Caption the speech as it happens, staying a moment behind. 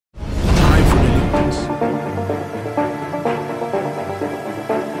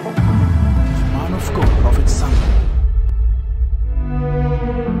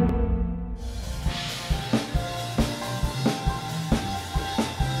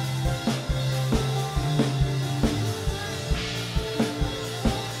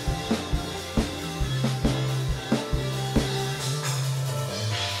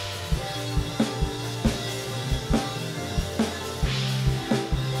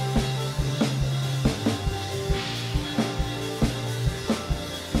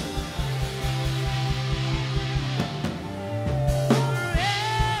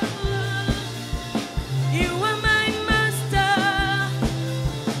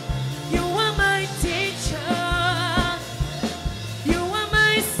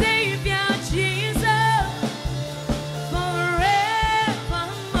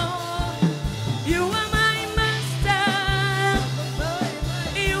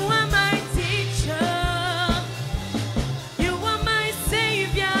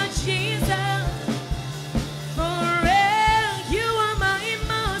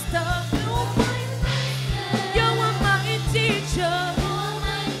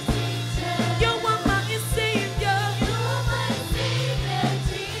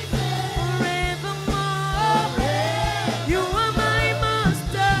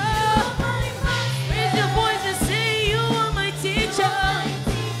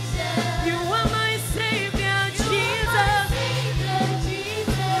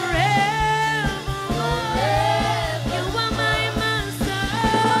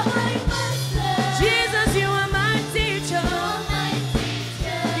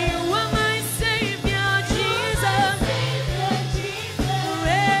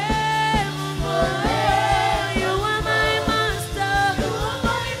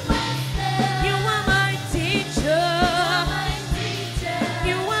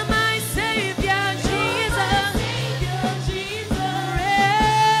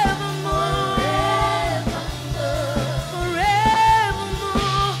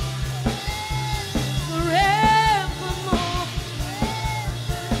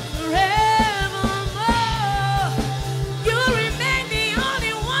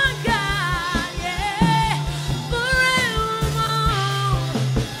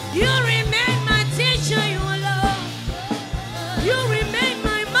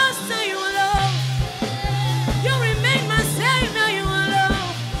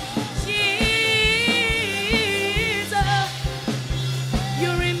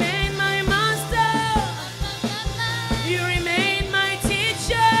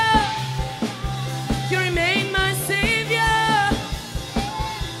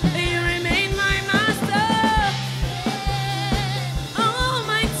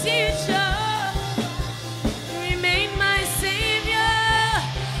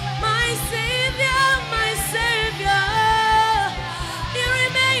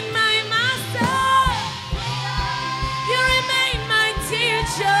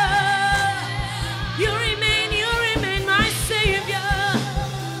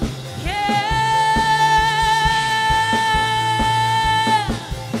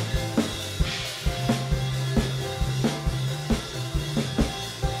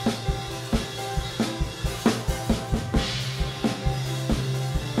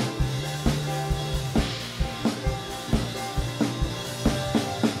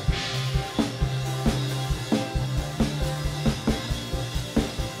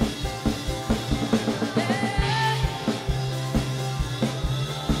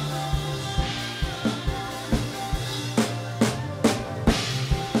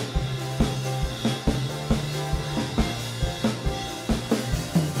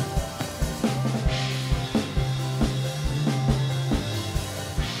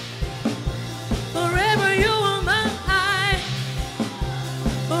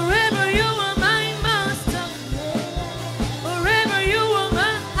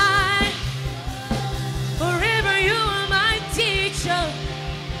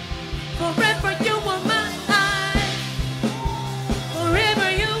Forever you are mine. Forever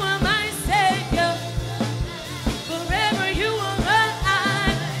you are my Savior. Forever you are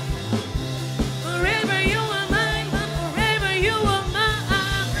mine. Forever you are mine. Forever you are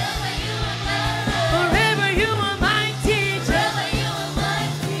mine. Forever you are my teacher. Forever you are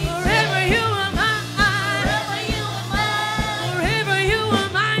mine. Forever you are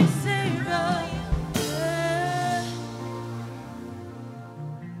my Savior.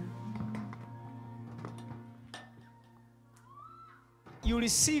 You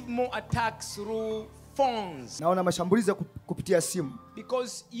receive more attacks through phones. Naona mashambulizi ya kupitia simu.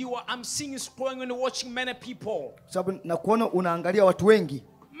 Because I'm seeing you scrolling and watching many people. Sababu na kuona unaangalia watu wengi.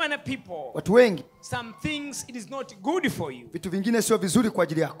 Many people. Watu wengi. Some things it is not good for you. Vitu vingine sio vizuri kwa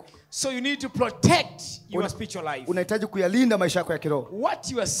ajili yako. So you need to protect your spiritual life. Unahitaji kuyalinda maisha yako ya kiroho.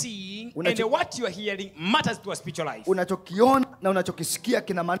 What you are seeing and what you are hearing matters to your spiritual life. Unachokiona na unachokisikia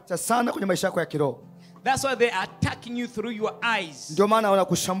kinamaanisha sana kwenye maisha yako ya kiroho. That's why they are attacking you through your eyes. Ndio maana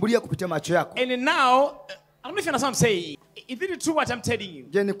wanakushambulia kupitia macho yako. And now, I don't know if you understand what I'm saying. Is it true what I'm telling you?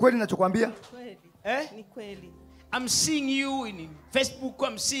 Je, ni kweli ninachokuambia? Kweli. Ni kweli. I'm seeing you in Facebook,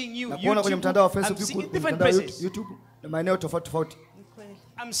 I'm seeing you YouTube. Kwenye mtandao wa Facebook, I'm seeing different places. YouTube na maeneo tofauti tofauti. Ni kweli.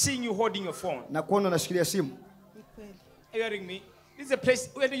 I'm seeing you holding your phone. Na kuona unashikilia simu. Ni kweli. Are you hearing me? This is a place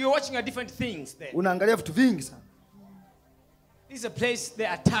where you're watching at different things there. Unaangalia vitu vingi sana. This is a place they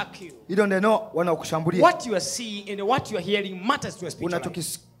attack you. Hilo ndio wanaokushambulia. What you are seeing and what you are hearing matters to your spiritual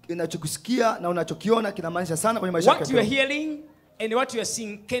life. Unachokisikia na unachokiona kinamaanisha sana kwenye maisha yako. What you are hearing and what you are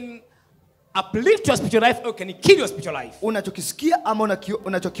seeing can uplift your spiritual life or can kill your spiritual life. Unachokisikia ama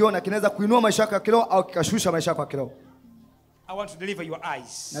unachokiona kinaweza kuinua maisha yako ya kiroho au kikashusha maisha yako ya kiroho. I want to deliver your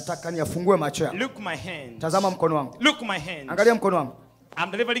eyes. Nataka niafungue macho yako. Look my hand. Tazama mkono wangu. Look my hand. Angalia mkono wangu.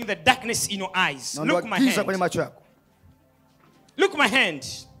 I'm delivering the darkness in your eyes. Look my hand. Kwenye macho yako. Look my hand.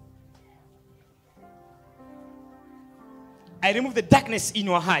 I remove the darkness in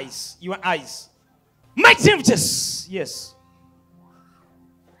your eyes. Your eyes. Mighty name of Jesus. Yes.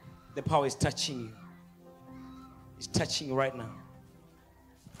 The power is touching you. It's touching you right now.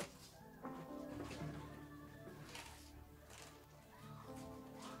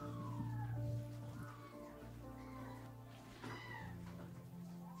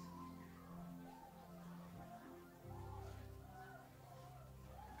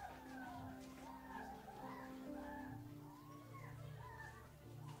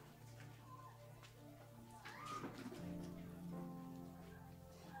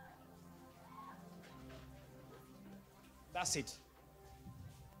 That's it.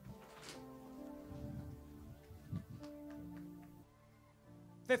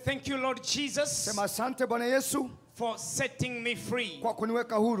 Thank you, Lord Jesus. Sema asante Bwana Yesu for setting me free. Kwa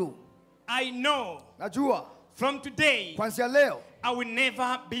kuniweka huru. I know. Najua. From today. Kuanzia leo. I will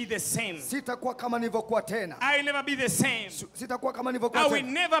never be the same. Sitakuwa kama nilivyokuwa tena. I will never be the same. Sitakuwa kama nilivyokuwa tena. I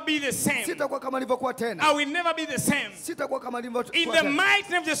will never be the same. Sitakuwa kama nilivyokuwa tena. I will never be the same. Sitakuwa kama nilivyokuwa tena. In the mighty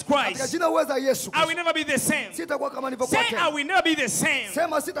name of Jesus Christ. Katika jina uweza Yesu. I will never be the same. Sitakuwa kama nilivyokuwa tena. Say I will never be the same.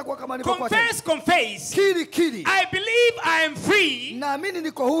 Sema sitakuwa kama nilivyokuwa tena. Confess. Kiri. I believe I am free. Naamini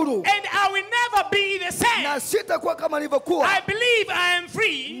niko huru. And I will never be the same. Na sitakuwa kama nilivyokuwa. I believe I am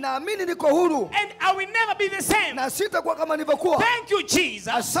free. Naamini niko huru. And I will never be the same. Na sitakuwa kama nilivyokuwa. Thank you, Jesus.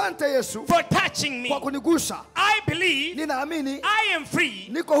 Asante Yesu for touching me. Kwa kunigusa. I believe ninaamini I am free.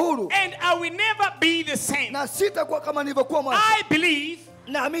 Niko huru. And I will never be the same. Na sitakuwa kama nilivyokuwa mwanzo. I believe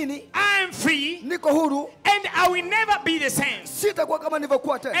naamini I am free. Niko huru. And I will never be the same. Sitakuwa kama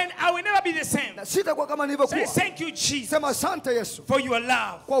nilivyokuwa tena. And I will never be the same. Na sitakuwa kama nilivyokuwa. Say thank you, Jesus. Sema asante Yesu. For your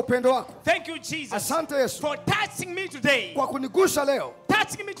love. Kwa upendo wako. Thank you, Jesus. Asante Yesu. For touching me today. Kwa kunigusa leo.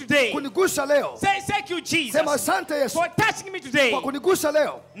 Touching me today. Kunigusa leo. Say thank you, Jesus. Sema asante Yesu. For touching me today. Kwa kunigusa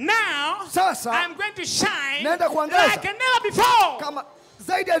leo. Now, sasa I'm going to shine naenda kuangaza like never before. Kama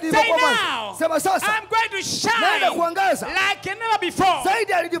zaidi ya nilivyokuwa mwanzo. Sema sasa. I'm going to shine naenda kuangaza like never before.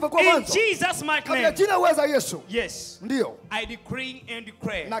 Zaidi ya nilivyokuwa mwanzo. In Jesus mighty name. Katika jina uweza Yesu. Yes. Ndio. I decree and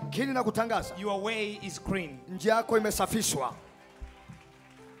declare. Nakiri na kutangaza. Your way is clean. Njia yako imesafishwa.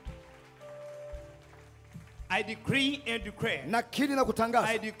 I decree and declare. Nakiri na kutangaza.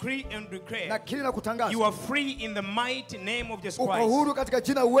 I decree and declare. Nakiri na kutangaza. You are free in the mighty name of Jesus Christ. Uko huru katika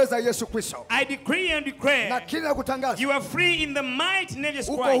jina uweza Yesu Kristo. I decree and declare. Nakiri na kutangaza. You are free in the mighty name of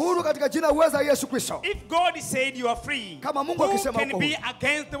Jesus Christ. Uko huru katika jina uweza Yesu Kristo. If God said you are free, kama Mungu akisema who can be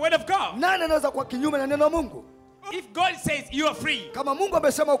against the word of God? Nani anaweza kuwa kinyume na neno la Mungu? If God says you are free, kama Mungu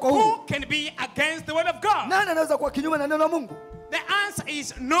amesema uko huru, who can be against the word of God? Nani anaweza kuwa kinyume na neno la Mungu? The answer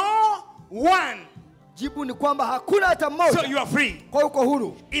is no one. Jibu ni kwamba hakuna hata So mmoja. you are free. Kwa uko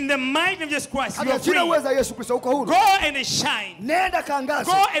huru. In the mighty name of Jesus Christ, you Katika are jina free. uweza Yesu Kristo uko huru. Go and shine. Nenda kaangaze.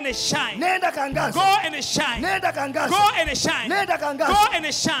 Go and shine. Nenda kaangaze. Go and shine. Nenda kaangaze. Go and shine. Nenda kaangaze. Go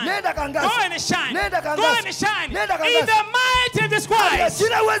and shine. Nenda kaangaze. Go and shine. Nenda Go kaangaze. and shine. Nenda In kaangaze. the mighty name of Jesus Katika Christ,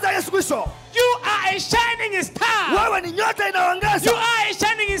 jina uweza Yesu Kristo. you are a shining star. Wewe ni nyota inayoangaza. You are a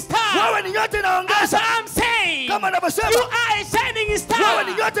shining star. Wewe ni nyota As inayoangaza. I'm saying, Kama ninavyosema. you are a shining star. Wewe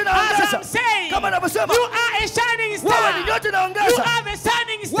ni nyota As inayoangaza. I'm saying, Kama ninavyosema. you are a shining star. Wewe ni nyota You inayoangaza. are the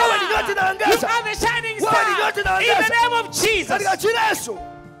shining star. Wewe ni nyota inayoangaza. You are the shining Wewe ni nyota star. In inayoangaza. the name of Jesus. Katika jina Yesu.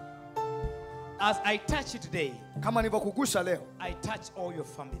 As I touch you today, Kama nilivyokugusa leo, I touch all your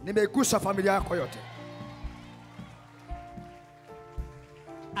family. nimeigusa familia yako yote.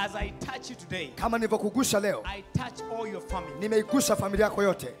 As I touch you today, Kama nilivyokugusa leo, I touch all your family. nimeigusa familia yako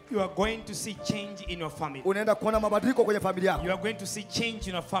yote. You are going to see change in your family. Unaenda kuona mabadiliko kwenye familia yako. You are going to see change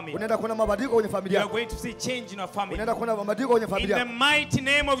in your family. Unaenda kuona mabadiliko kwenye You familia are yako. going to see change in your family. Unaenda kuona mabadiliko kwenye In familia the yako. mighty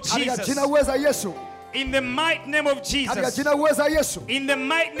name of Katika Jesus. jina uweza Yesu. In the mighty name of Katika Jesus. jina uweza Yesu. In the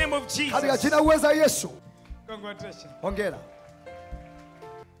mighty name of Katika Jesus. jina uweza Yesu. Congratulations. Hongera.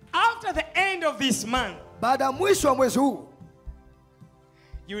 After the end of this month, Baada ya mwisho wa mwezi huu,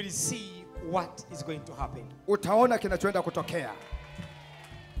 you will see what is going to happen. utaona kinachoenda kutokea.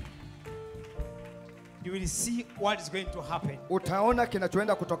 You will see what is going to happen. Utaona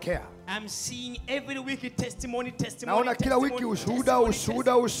kinachoenda kutokea. I'm seeing every week testimony. Naona kila wiki ushuhuda.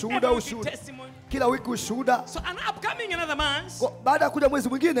 Every week testimony. Kila wiki ushuhuda. So an upcoming another month, Baada ya kuja mwezi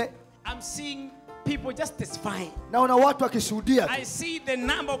mwingine, I'm seeing people just testifying. naona watu wakishuhudia. I see the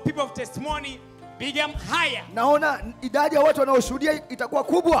number of people of testimony become higher. Naona idadi ya watu wanaoshuhudia itakuwa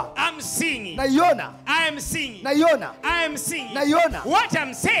kubwa. I'm seeing it. Naiona. I am seeing it. Naiona. I am seeing it. Naiona. What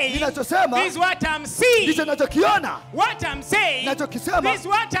I'm saying Ninachosema is what I'm seeing. ndicho ninachokiona. What I'm saying Ninachokisema is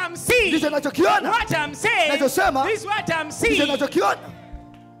what I'm seeing. ndicho ninachokiona. What I'm saying Ninachosema is what I'm ndicho seeing. ninachokiona.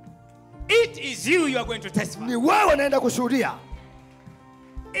 It is you are going to testify. Ni wewe unaenda kushuhudia.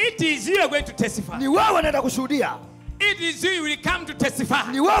 It is you are going to testify. Ni wewe unaenda kushuhudia. It is you will come to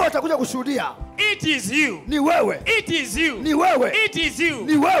testify. Ni wewe utakuja kushuhudia. It is you. Ni wewe. It is you. Ni wewe. It is you.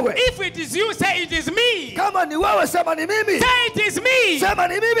 Ni wewe. If it is you, say it is me. Kama ni wewe sema ni mimi. Say it is me. Sema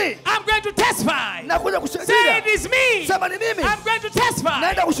ni mimi. I'm going to testify. Nakuja Say kushuhudia. it is me. Sema ni mimi. I'm going to testify.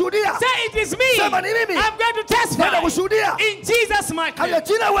 Naenda kushuhudia. Say it is me. Sema ni mimi. I'm going to Naenda testify. kushuhudia. In Jesus' mighty Katika name.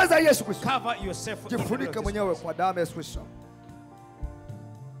 jina uweza Yesu Kristo. Cover yourself. in the blood Jifunike of Jesus mwenyewe Christ. kwa damu ya Yesu Kristo.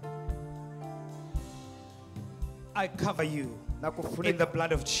 I cover you Na in the kufunika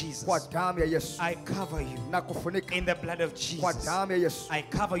blood of Jesus. kwa damu ya Yesu. I cover you Na kufunika in the blood of kwa Jesus. damu ya Yesu. I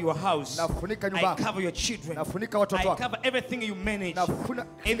cover your house. Nafunika nyumba I yako. cover your children. Nafunika watoto I wako. cover everything you manage Nafunika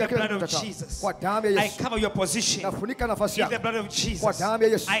in the kila blood of kitu chako. Jesus. Kwa damu ya I Yesu. cover your position Nafunika nafasi in the yako. blood of Jesus. Kwa damu ya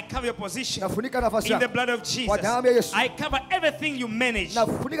Yesu. I cover your position Nafunika nafasi in the yako. blood of Kwa Jesus. damu ya Yesu. I cover everything you manage.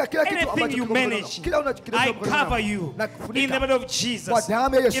 Nafunika kila kitu Anything ambacho you kiko mkononi manage, mwako. Kila unachokiweka I mkononi mwako. cover you in the Nakufunika blood of Jesus. kwa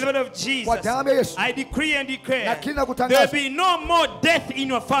damu ya Yesu. In the blood of Kwa Jesus. damu ya Yesu. I decree and declare Lakini there nakutangaza. will be no more death in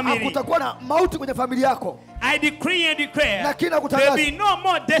your family. Hakutakuwa na mauti kwenye familia yako. I decree and declare Lakini there will nakutangaza. be no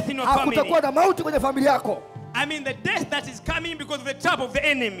more death in your family. Hakutakuwa na mauti kwenye familia yako. I mean the death that is coming because of the trap of the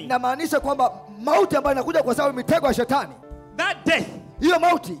enemy. Inamaanisha kwamba mauti ambayo inakuja kwa sababu mitego ya shetani. That death Hiyo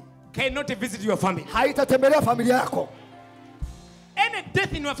mauti cannot visit your family. haitatembelea familia yako. Any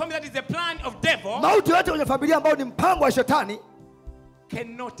death in your family that is the plan of devil Mauti yote kwenye familia ambayo ni mpango wa shetani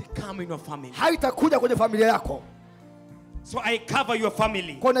cannot come in your family. haitakuja kwenye familia yako. So I cover your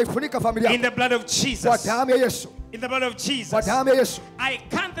family Kwa naifunika familia in yako the blood of kwa Jesus. damu ya Yesu. In the blood of Kwa Jesus. damu ya Yesu. I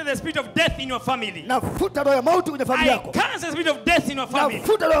cancel the spirit of death in your family. Nafuta roho ya mauti kwenye familia I yako. cancel the spirit of death in your family.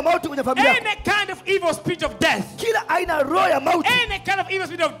 Nafuta roho ya mauti kwenye familia yako. Any kind of evil spirit of death. Kila aina ya roho ya mauti, Any kind of evil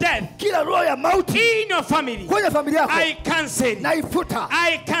spirit of death kila roho ya mauti in your family. kwenye familia yako I cancel. naifuta.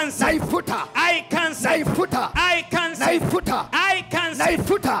 I cancel. Naifuta. I cancel. Naifuta. I cancel. Naifuta. I cancel.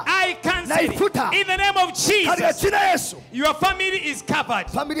 Naifuta. I cancel. Naifuta. In the name of Katika Jesus. jina la Yesu. Your family is covered.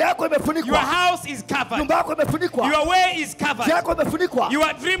 Familia yako Your imefunikwa. house is covered. Nyumba yako imefunikwa. Your way is Njia covered. yako imefunikwa.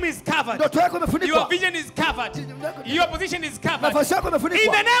 Your dream is covered. Ndoto yako Your imefunikwa. vision is covered. Your position is covered. Nafasi yako In the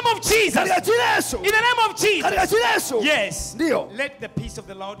imefunikwa. name of Jesus. Katika jina la Yesu. In the name of Katika Jesus. jina la Yesu. Yes. Ndio. Let the peace of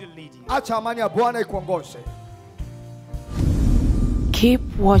the Lord lead you. Acha amani ya Bwana ikuongoze. Keep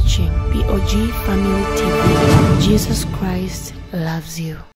watching POG Family TV. Jesus Christ loves you.